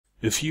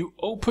If you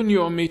open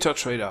your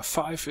MetaTrader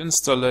 5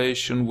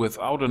 installation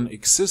without an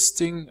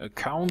existing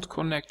account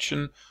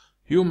connection,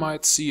 you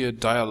might see a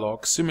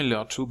dialog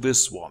similar to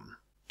this one.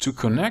 To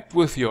connect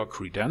with your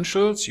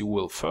credentials, you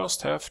will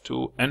first have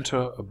to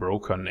enter a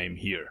broker name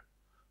here.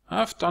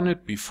 I've done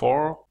it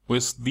before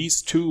with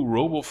these two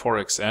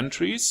RoboForex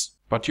entries,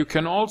 but you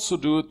can also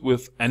do it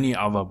with any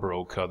other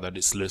broker that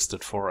is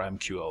listed for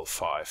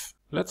MQL5.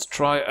 Let's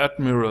try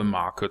Admiral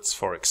Markets,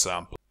 for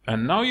example.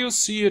 And now you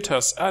see it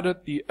has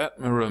added the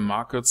Admiral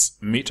Markets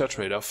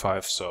MetaTrader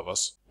 5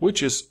 servers,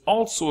 which is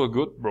also a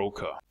good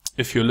broker.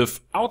 If you live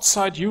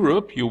outside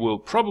Europe, you will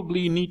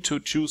probably need to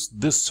choose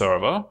this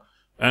server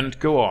and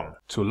go on.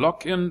 To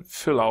log in,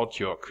 fill out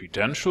your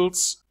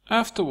credentials.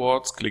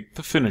 Afterwards, click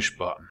the Finish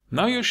button.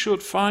 Now you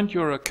should find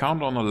your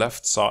account on the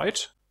left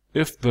side.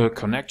 If the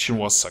connection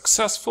was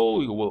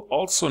successful, you will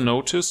also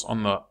notice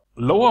on the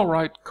lower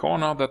right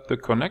corner that the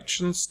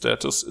connection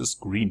status is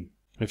green.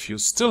 If you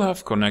still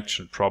have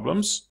connection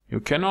problems,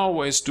 you can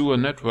always do a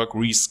network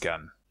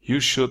rescan. You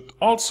should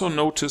also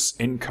notice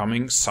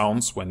incoming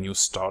sounds when you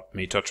start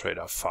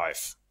MetaTrader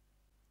 5.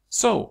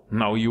 So,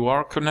 now you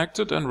are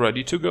connected and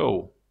ready to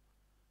go.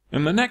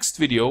 In the next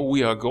video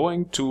we are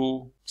going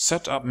to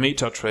set up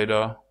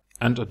MetaTrader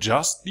and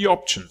adjust the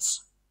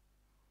options.